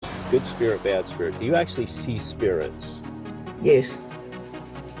Good spirit, bad spirit. Do you actually see spirits? Yes,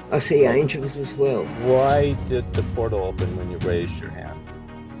 I see Well, angels as well. why did the portal open when you raised your hand?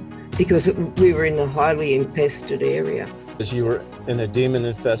 Because we were in a highly infested area. Because you were in a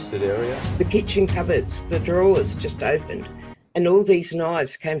demon-infested area? The kitchen cupboards, the drawers just opened, and all these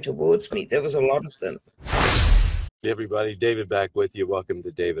knives came towards me. There was a lot of them. Hey everybody, David back with you. Welcome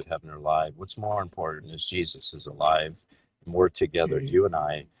to David Hebner Live. What's more important is Jesus is alive, and we're together, you and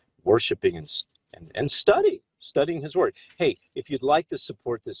I, worshiping and studying his word. Hey, if you'd like to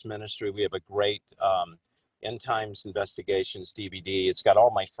support this ministry, we have a great End Times Investigations DVD. It's got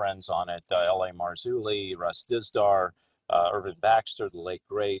all my friends on it, L.A. Marzulli, Russ Dizdar, Irvin Baxter, the late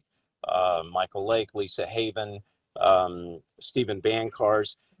great, Michael Lake, Lisa Haven, Stephen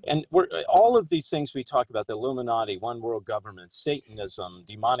Bancars. And we're all of these things we talk about: the Illuminati, one world government, Satanism,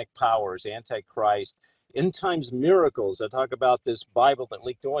 demonic powers, Antichrist, end times miracles. I talk about this Bible that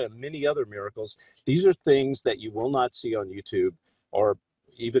leaked oil and many other miracles. These are things that you will not see on YouTube or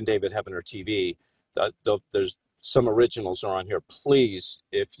even David Hebner TV. There's some originals are on here. Please,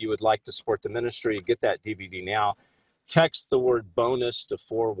 if you would like to support the ministry, get that DVD now. Text the word bonus to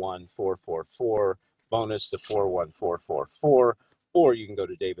 41444, bonus to 41444. Or you can go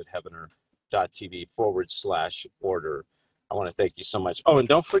to davidhebner.tv/order. I want to thank you so much. Oh, and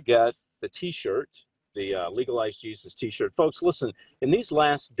don't forget the t-shirt, the Legalize Jesus t-shirt. Folks, listen, in these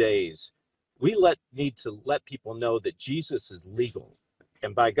last days, we need to let people know that Jesus is legal.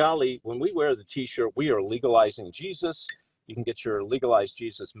 And by golly, when we wear the t-shirt, we are legalizing Jesus. You can get your Legalize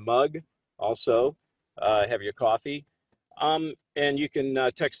Jesus mug also, have your coffee. And you can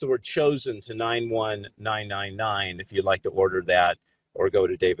text the word chosen to 91999 if you'd like to order that, or go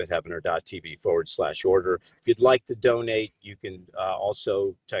to davidhebner.tv/order. If you'd like to donate, you can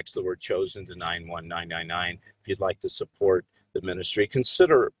also text the word chosen to 91999. If you'd like to support the ministry,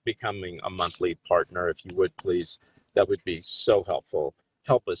 consider becoming a monthly partner, if you would, please. That would be so helpful.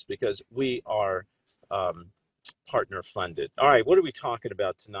 Help us, because we are partner funded. All right, what are we talking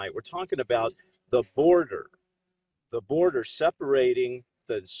about tonight? We're talking about the border separating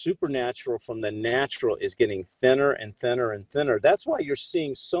the supernatural from the natural is getting thinner and thinner and thinner. That's why you're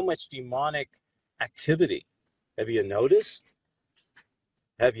seeing so much demonic activity. Have you noticed?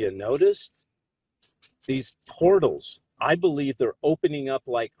 These portals, I believe they're opening up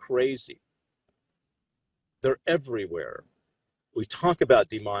like crazy. They're everywhere. We talk about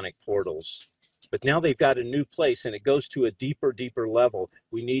demonic portals, but now they've got a new place, and it goes to a deeper level.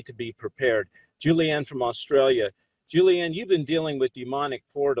 We need to be prepared. Julieann from Australia. Julieann, you've been dealing with demonic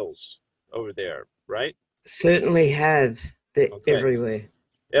portals over there, right? Certainly have. They're everywhere.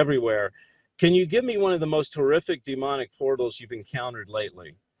 Everywhere. Can you give me one of the most horrific demonic portals you've encountered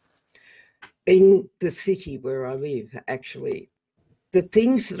lately? In the city where I live, actually, the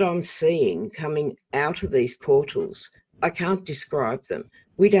things that I'm seeing coming out of these portals, I can't describe them.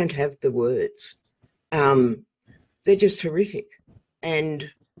 We don't have the words. They're just horrific.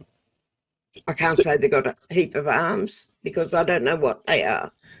 And I can't say they've got a heap of arms, because I don't know what they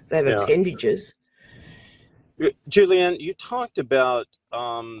are. They have appendages. Julieann, you talked about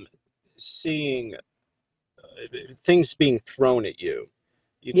seeing things being thrown at you.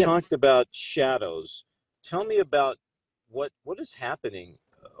 You talked about shadows. Tell me about what is happening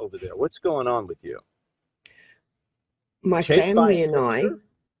over there. What's going on with you? My family and I.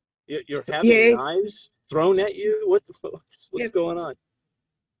 You're having knives thrown at you? What's going on?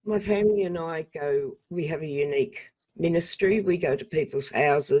 My family and I we have a unique ministry. We go to people's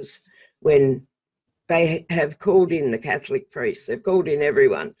houses when they have called in the Catholic priests. They've called in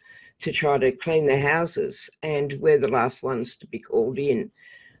everyone to try to clean their houses, and we're the last ones to be called in.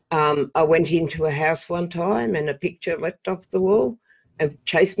 I went into a house one time, and a picture leapt off the wall and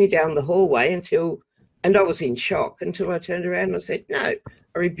chased me down the hallway and I was in shock until I turned around and I said, "No, I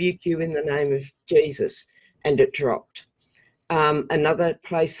rebuke you in the name of Jesus," and it dropped. Another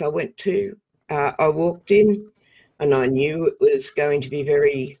place I went to, I walked in and I knew it was going to be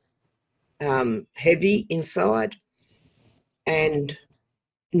very heavy inside, and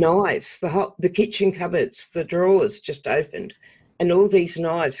knives, the kitchen cupboards, the drawers just opened, and all these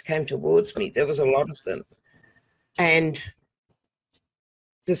knives came towards me. There was a lot of them. And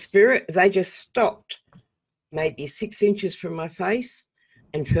the spirit, they just stopped maybe 6 inches from my face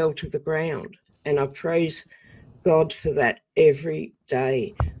and fell to the ground. And I praise God for that every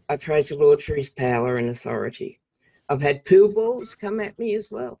day. I praise the Lord for his power and authority. I've had pool balls come at me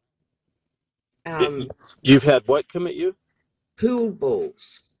as well. You've had what come at you? Pool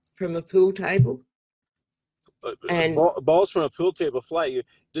balls from a pool table. And balls from a pool table fly at you.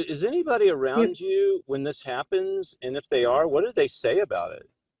 Is anybody around you when this happens? And if they are, what do they say about it?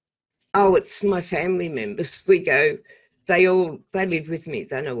 Oh, it's my family members. We go, they live with me.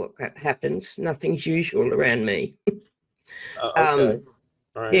 They know what happens. Nothing's usual around me. Okay. Um,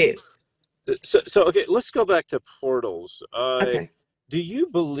 All right. yeah, So okay, let's go back to portals. okay. Do you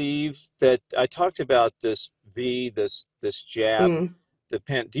believe that I talked about this jab, Mm. the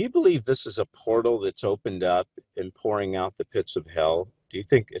pen? Do you believe this is a portal that's opened up and pouring out the pits of hell? Do you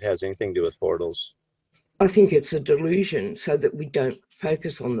think it has anything to do with portals? I think it's a delusion so that we don't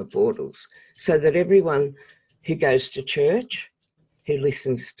focus on the portals, so that everyone who goes to church, who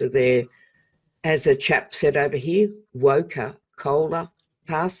listens to their, as a chap said over here, woker, colder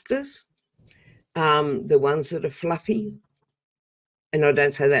pastors, the ones that are fluffy, and I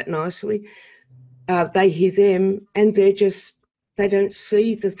don't say that nicely, they hear them and they don't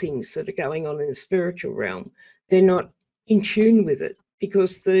see the things that are going on in the spiritual realm. They're not in tune with it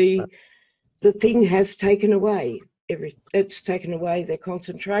because the thing has taken away it's taken away their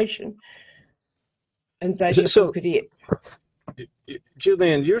concentration, and they So, just so look at it.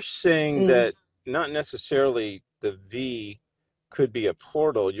 Julian, you're saying Mm, that not necessarily the V could be a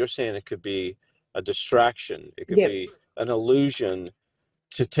portal. You're saying it could be a distraction. It could yep, be an illusion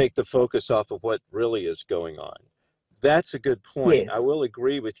to take the focus off of what really is going on. That's a good point. yeah. I will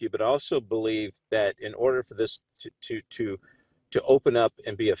agree with you, but I also believe that in order for this to open up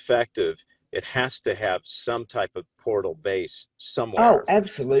and be effective, it has to have some type of portal base Oh, somewhere.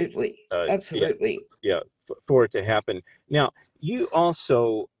 absolutely, Yeah, absolutely. yeah, for it to happen. Now, you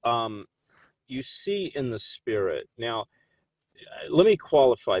also you see in the spirit. Now, let me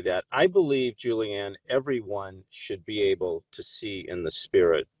qualify that. I believe, Julieann, everyone should be able to see in the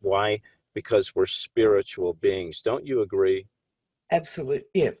spirit. Why? Because we're spiritual beings. Don't you agree? Absolutely,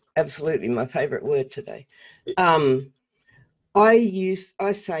 yeah, absolutely. My favorite word today. um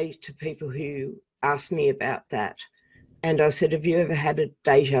I say to people who ask me about that, and I said, have you ever had a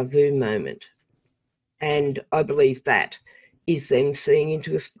deja vu moment? And I believe that is them seeing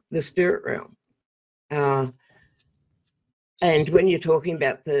into the spirit realm. Uh, and when you're talking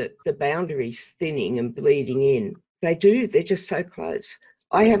about the boundaries thinning and bleeding in, they're just so close.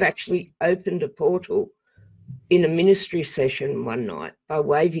 I have actually opened a portal in a ministry session one night by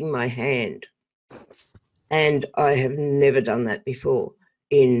waving my hand. And I have never done that before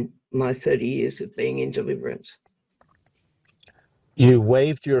in my 30 years of being in deliverance. You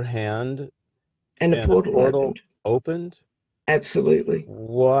waved your hand And a and a portal portal opened. opened. Absolutely.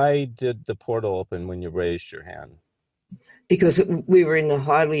 Why did the portal open when you raised your hand? Because we were in a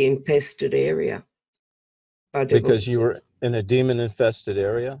highly infested area by Because you devils. were in a demon infested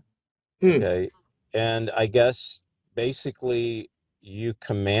area? Hmm. Okay. And I guess basically you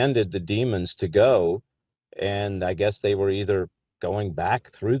commanded the demons to go, and I guess they were either going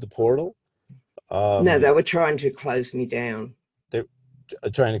back through the portal. No, they Um, were trying to close me down. they're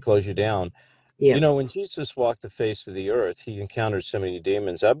trying to close you down. You Yeah. know, when Jesus walked the face of the earth, he encountered so many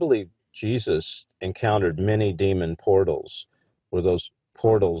demons. I believe Jesus encountered many demon portals where those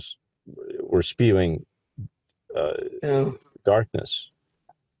portals were spewing uh, Oh, darkness.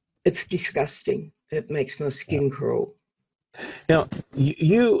 it's disgusting. It makes my Yeah. skin crawl. Now,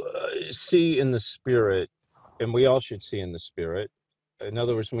 you see in the spirit, and we all should see in the spirit. In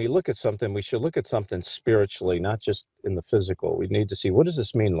other words, when we look at something, we should look at something spiritually, not just in the physical. We need to see, what does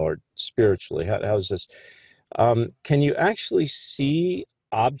this mean, Lord, spiritually? How is this? Can you actually see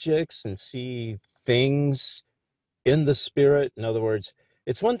objects and see things in the spirit? In other words,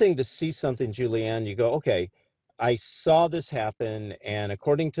 it's one thing to see something, Julianne, you go, okay, I saw this happen, and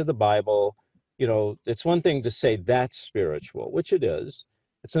according to the Bible, you know, it's one thing to say that's spiritual, which it is.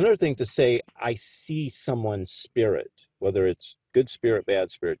 It's another thing to say, I see someone's spirit, whether it's good spirit,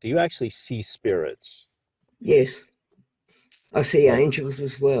 bad spirit. Do you actually see spirits? Yes, I see Oh, angels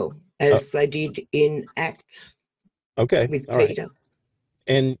as well, oh, as they did in Acts okay, with all right. Peter.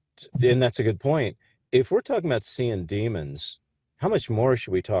 And and that's a good point. If we're talking about seeing demons, how much more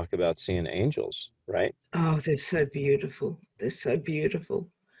should we talk about seeing angels, right? Oh, they're so beautiful. They're so beautiful.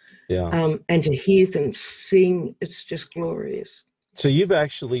 Yeah. And to hear them sing, it's just glorious. So you've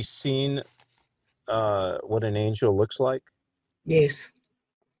actually seen what an angel looks like? Yes,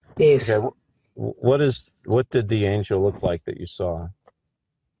 Okay. yes. What did the angel look like that you saw?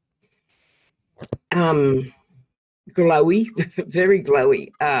 Um, Glowy, very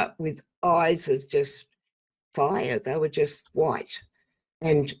glowy, with eyes of just fire. They were just white.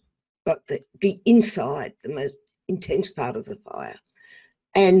 And but the inside, the most intense part of the fire.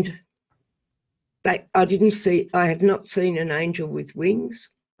 And I have not seen an angel with wings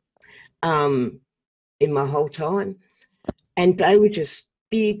um, in my whole time. And they were just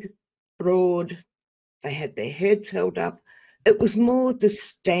big, broad. They had their heads held up. it was more the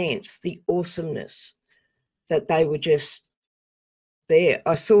stance, the awesomeness, that they were just there.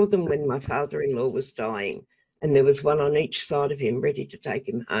 I saw them when my father-in-law was dying, and there was one on each side of him ready to take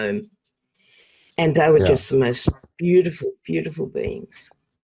him home. And they were Yeah. just the most beautiful, beautiful beings.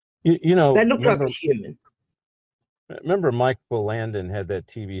 You They know, looked like a human. remember Michael Landon had that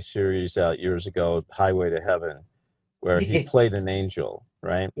TV series out years ago, Highway to Heaven, where he Yeah, played an angel,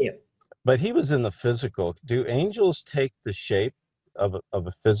 right? yeah. But he was in the physical. Do angels take the shape of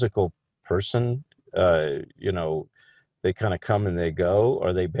a physical person? You know, they kind of come and they go, or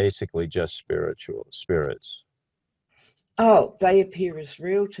are they basically just spiritual spirits? Oh, they appear as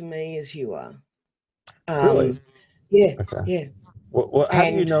real to me as you are. Really? Um, yeah, Okay. yeah. How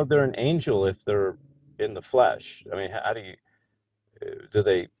do you And know they're an angel if they're in the flesh? I mean, how do you do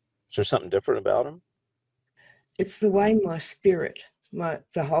they? Is there something different about them? it's the way my spirit,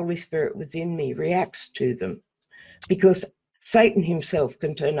 the Holy Spirit within me reacts to them, because Satan himself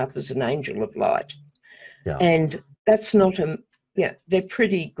can turn up as an angel of light. Yeah. And that's not a, yeah, they're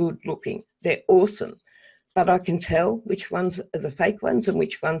pretty good looking. They're awesome. But I can tell which ones are the fake ones and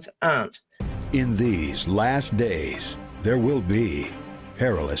which ones aren't. In these last days, there will be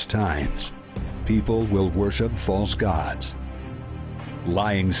perilous times. People will worship false gods,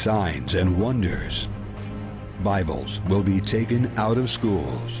 lying signs and wonders. Bibles will be taken out of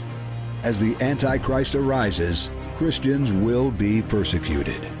schools. As the Antichrist arises, Christians will be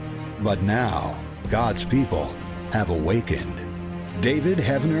persecuted. But now, God's people have awakened. David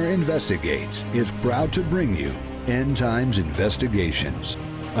Heavener Investigates is proud to bring you End Times Investigations,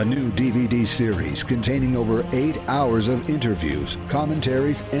 a new DVD series containing over 8 hours of interviews,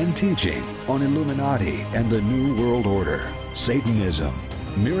 commentaries, and teaching on Illuminati and the New World Order, Satanism,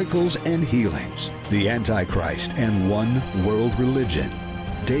 miracles and healings, the Antichrist, and one world religion.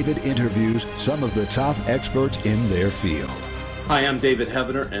 David interviews some of the top experts in their field. Hi, I'm David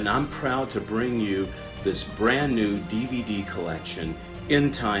Heavener, and I'm proud to bring you this brand new DVD collection,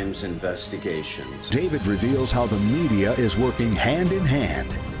 End Times Investigations. David reveals how the media is working hand in hand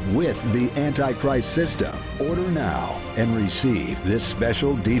with the Antichrist system. Order now and receive this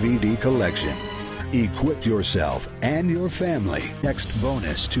special DVD collection. Equip yourself and your family. Text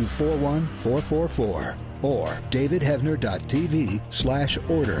BONUS to 41444 or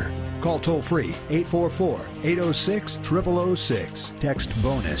davidheavener.tv/order. Call toll-free 844-806-0006. Text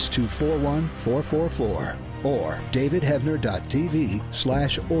BONUS to 41444 or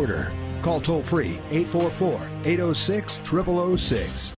davidheavener.tv/order. Call toll-free 844-806-0006.